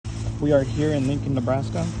We are here in Lincoln,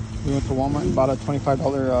 Nebraska. We went to Walmart and bought a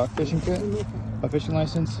 $25 fishing kit, a fishing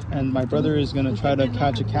license, and my brother is gonna try to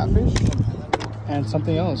catch a catfish and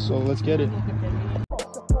something else, so let's get it.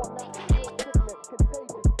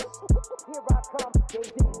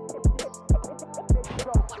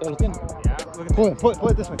 Pull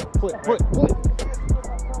it this way. Pull it.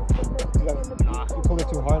 You pulled it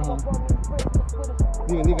too hard, huh?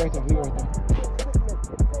 Leave it right there.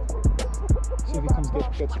 See if he comes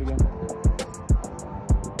gets it again.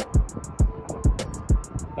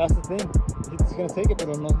 That's the thing. He's gonna take it,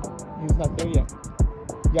 but no, he's not there yet.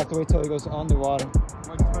 You have to wait till he goes underwater.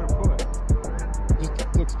 Why just try to pull it?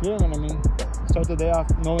 Just to experiment, I mean. Start the day off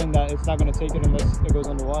knowing that it's not gonna take it unless it goes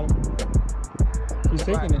underwater. He's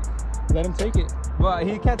taking it. Let him take it. But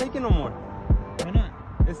he can't take it no more. Why not?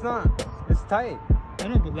 It's tight. I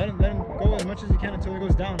know, but let him go as much as he can until it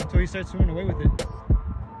goes down, until he starts swimming away with it.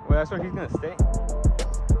 Well, that's where he's gonna stay.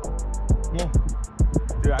 No.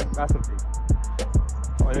 Dude, that's something.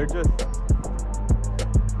 Oh, they're just...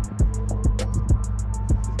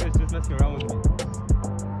 This guy's just messing around with me.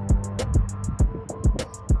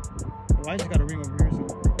 Elijah's got a ring over here, so...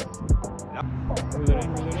 Yeah. Reel it in,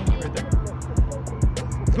 right there.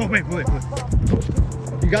 Let's go, wait, pull it.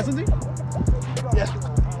 You got something? Yeah.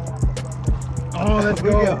 Oh, let's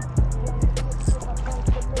go.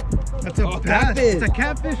 That's a bass. Catfish. It's a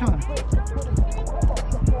catfish, huh?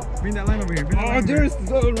 Bring that line over here. Oh, dude,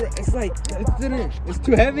 it's like, it's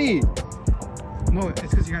too heavy. No, it's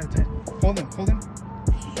because you got it tight. Hold him.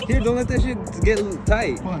 Here, don't let that shit get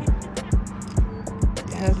tight. Hold on.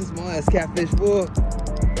 Yeah, that's a small ass catfish, boy.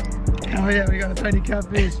 Oh yeah, we got a tiny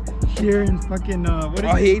catfish here in fucking, what is it?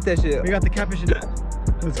 Oh, he ate that shit. We got the catfish in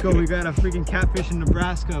Let's go, we got a freaking catfish in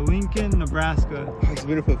Nebraska. Lincoln, Nebraska. It's a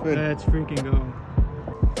beautiful fish. Let's freaking go.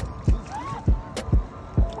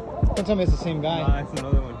 Don't tell me it's the same guy. Nah, it's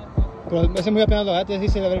another one. Pero ese muy apenas lo agarraste, así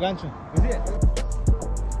se le ve el gancho. Is it?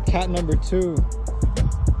 Cat number 2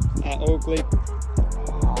 at Oak Lake.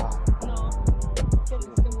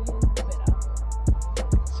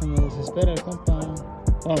 Se me desespera el compa.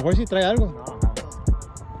 A lo mejor si trae algo. No.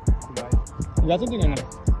 You got something or no?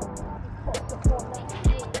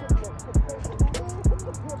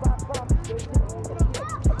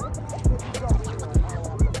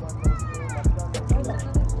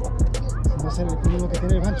 Se va a hacer el mismo que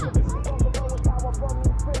tiene el gancho.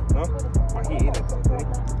 No? Oh, he ate it.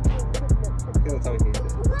 He doesn't tell me he ate it.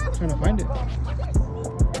 I'm trying to find it.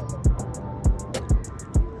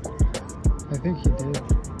 I think he did.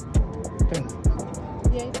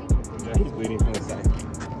 Yeah, I think Yeah, he's bleeding.